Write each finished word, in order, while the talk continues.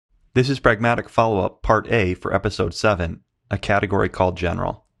This is Pragmatic Follow-Up Part A for Episode 7, a category called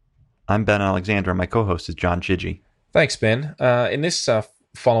General. I'm Ben Alexander and my co-host is John Chidgey. Thanks, Ben. In this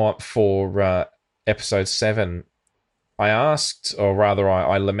follow-up for Episode 7, I asked, or rather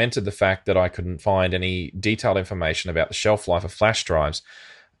I lamented the fact that I couldn't find any detailed information about the shelf life of flash drives.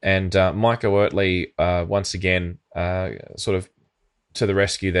 And Mike O'Ertley, once again, sort of to the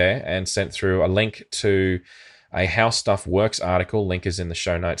rescue there and sent through a link to a How Stuff Works article. Link is in the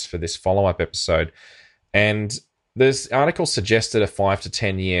show notes for this follow-up episode. And this article suggested a 5 to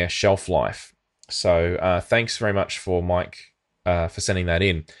 10 year shelf life. So thanks very much for Mike for sending that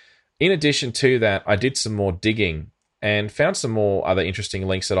in. In addition to that, I did some more digging and found some more other interesting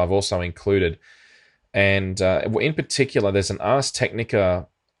links that I've also included. And in particular, there's an Ars Technica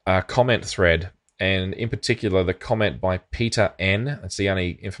comment thread, and in particular, the comment by Peter N. That's the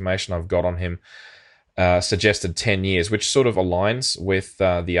only information I've got on him. Suggested 10 years, which sort of aligns with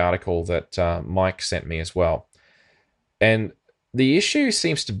the article that Mike sent me as well. And the issue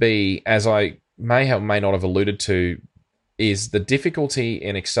seems to be, as I may not have alluded to, is the difficulty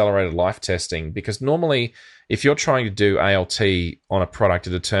in accelerated life testing, because normally if you're trying to do ALT on a product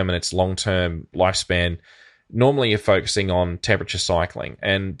to determine its long-term lifespan, normally you're focusing on temperature cycling.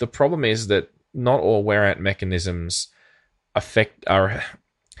 And the problem is that not all wear-out mechanisms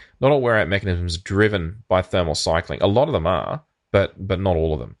not all wear-out mechanisms driven by thermal cycling. A lot of them are, but not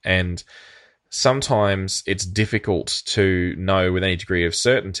all of them. And sometimes it's difficult to know with any degree of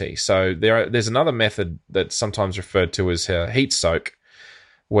certainty. So there's another method that's sometimes referred to as heat soak,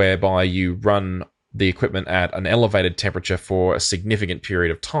 whereby you run the equipment at an elevated temperature for a significant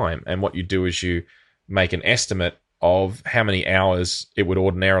period of time. And what you do is you make an estimate of how many hours it would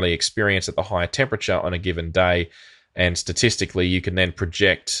ordinarily experience at the higher temperature on a given day. And statistically, you can then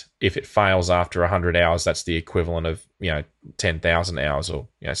project if it fails after 100 hours, that's the equivalent of 10,000 hours, or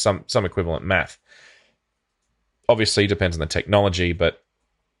some equivalent math. Obviously, it depends on the technology, but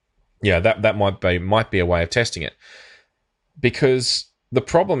that might be a way of testing it. Because the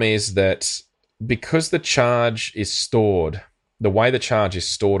problem is that because the charge is stored, the way the charge is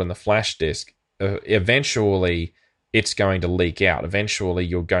stored in the flash disk, eventually it's going to leak out. Eventually,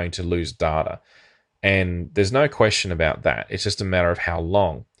 you're going to lose data. And there's no question about that. It's just a matter of how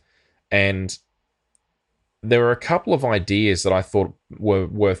long. And there were a couple of ideas that I thought were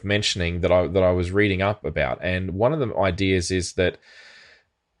worth mentioning that I was reading up about. And one of the ideas is that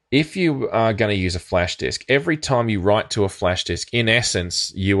if you are going to use a flash disk, every time you write to a flash disk, in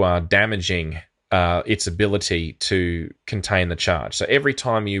essence, you are damaging its ability to contain the charge. So every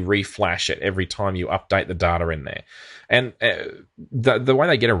time you reflash it, every time you update the data in there. And the way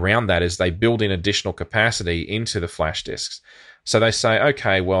they get around that is they build in additional capacity into the flash disks. So they say,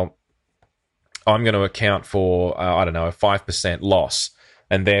 okay, well, I'm going to account for, a 5% loss.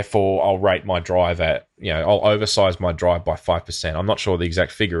 And therefore, I'll rate my drive at, I'll oversize my drive by 5%. I'm not sure what the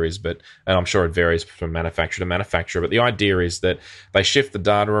exact figure is, and I'm sure it varies from manufacturer to manufacturer. But the idea is that they shift the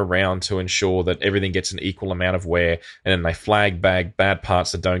data around to ensure that everything gets an equal amount of wear, and then they flag bad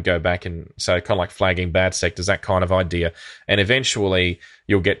parts that don't go back. And so kind of like flagging bad sectors, that kind of idea. And eventually,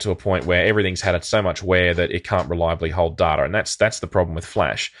 you'll get to a point where everything's had so much wear that it can't reliably hold data. And that's the problem with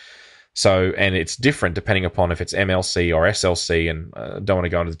flash. So, and it's different depending upon if it's MLC or SLC, and don't want to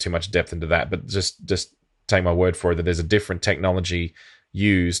go into too much depth into that, but just take my word for it that there's a different technology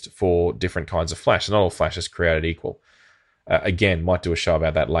used for different kinds of flash. Not all flash is created equal. Again, might do a show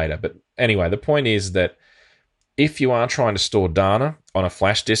about that later. But anyway, the point is that if you are trying to store data on a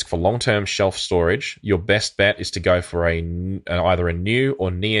flash disk for long-term shelf storage, your best bet is to go for either a new or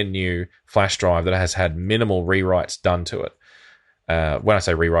near new flash drive that has had minimal rewrites done to it. When I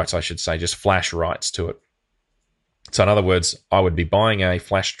say rewrites, I should say just flash writes to it. So in other words, I would be buying a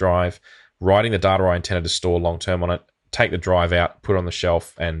flash drive, writing the data I intended to store long-term on it, take the drive out, put it on the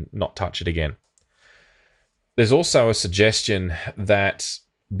shelf, and not touch it again. There's also a suggestion that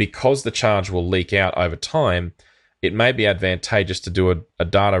because the charge will leak out over time, it may be advantageous to do a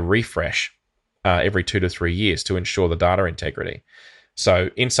data refresh every 2 to 3 years to ensure the data integrity. So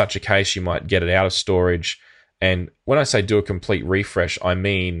in such a case, you might get it out of storage. And when I say do a complete refresh, I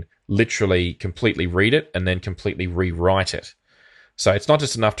mean literally completely read it and then completely rewrite it. So it's not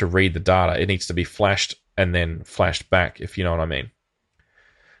just enough to read the data. It needs to be flashed and then flashed back, if you know what I mean.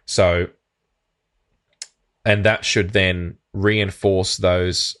 So, and that should then reinforce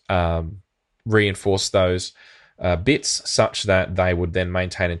those bits such that they would then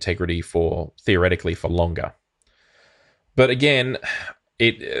maintain integrity theoretically for longer. But again,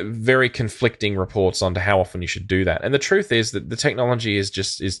 very conflicting reports onto how often you should do that. And the truth is that the technology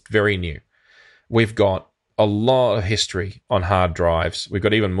is very new. We've got a lot of history on hard drives. We've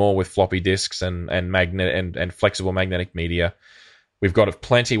got even more with floppy disks and flexible magnetic media. We've got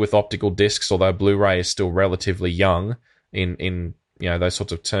plenty with optical discs, although Blu-ray is still relatively young in those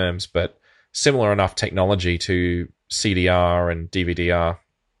sorts of terms, but similar enough technology to CDR and DVD-R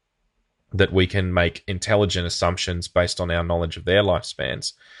that we can make intelligent assumptions based on our knowledge of their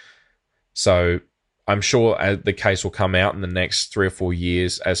lifespans. So I'm sure the case will come out in the next 3 or 4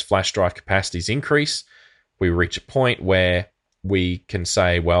 years as flash drive capacities increase. We reach a point where we can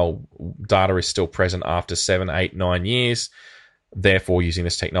say, well, data is still present after 7, 8, 9 years. Therefore, using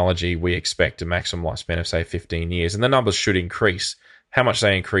this technology, we expect a maximum lifespan of, say, 15 years. And the numbers should increase. How much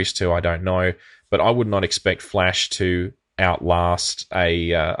they increase to, I don't know. But I would not expect flash to outlast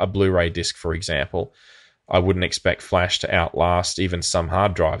a Blu-ray disc, for example. I wouldn't expect flash to outlast even some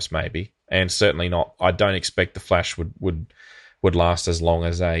hard drives, maybe. And certainly not, I don't expect the flash would last as long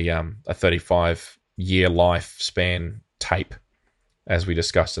as a 35-year lifespan tape, as we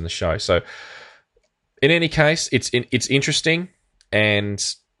discussed in the show. So in any case, it's interesting, and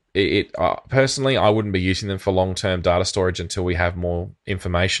personally, I wouldn't be using them for long-term data storage until we have more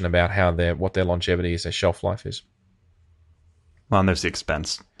information about what their longevity is, their shelf life is. Well, and there's the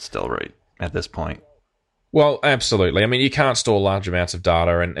expense still, right, at this point. Well, absolutely. I mean, you can't store large amounts of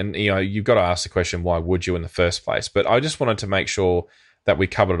data, and you've got to ask the question, why would you in the first place? But I just wanted to make sure that we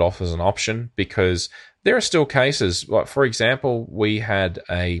covered it off as an option, because there are still cases. Like, for example, we had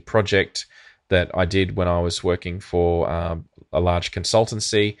a project that I did when I was working for a large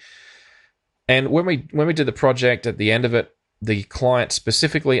consultancy, and when we did the project, at the end of it, the client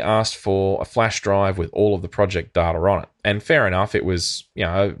specifically asked for a flash drive with all of the project data on it. And fair enough, it was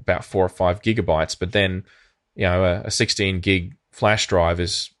about 4 or 5 gigabytes, but then a 16 gig flash drive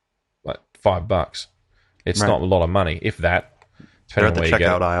is like $5. It's not a lot of money, if that. They're at the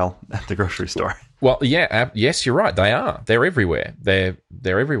checkout aisle at the grocery store. Well, yeah, yes, you're right. They are. They're everywhere. They're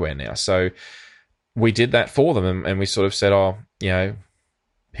everywhere now. So we did that for them, and we sort of said, here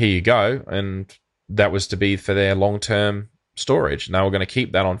you go, and that was to be for their long-term storage. And they were going to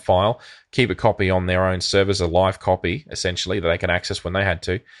keep that on file, keep a copy on their own servers, a live copy, essentially, that they can access when they had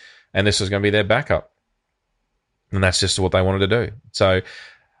to. And this was going to be their backup. And that's just what they wanted to do. So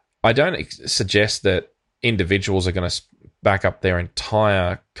I don't suggest that individuals are going to back up their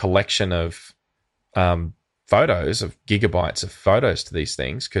entire collection of photos, of gigabytes of photos to these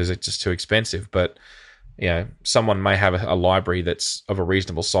things, because it's just too expensive. But someone may have a library that's of a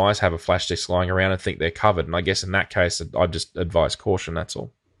reasonable size, have a flash disk lying around, and think they're covered. And I guess in that case, I'd just advise caution. That's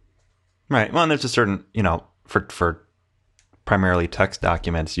all. Right. Well, and there's a certain, for primarily text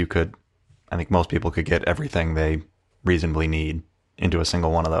documents, I think most people could get everything they reasonably need into a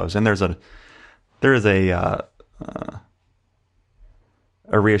single one of those. And there is a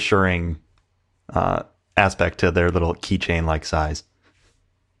reassuring aspect to their little keychain-like size.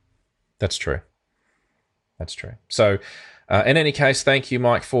 That's true. So, in any case, thank you,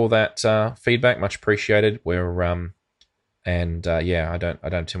 Mike, for that feedback. Much appreciated. I don't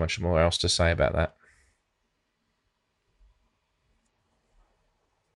have too much more else to say about that.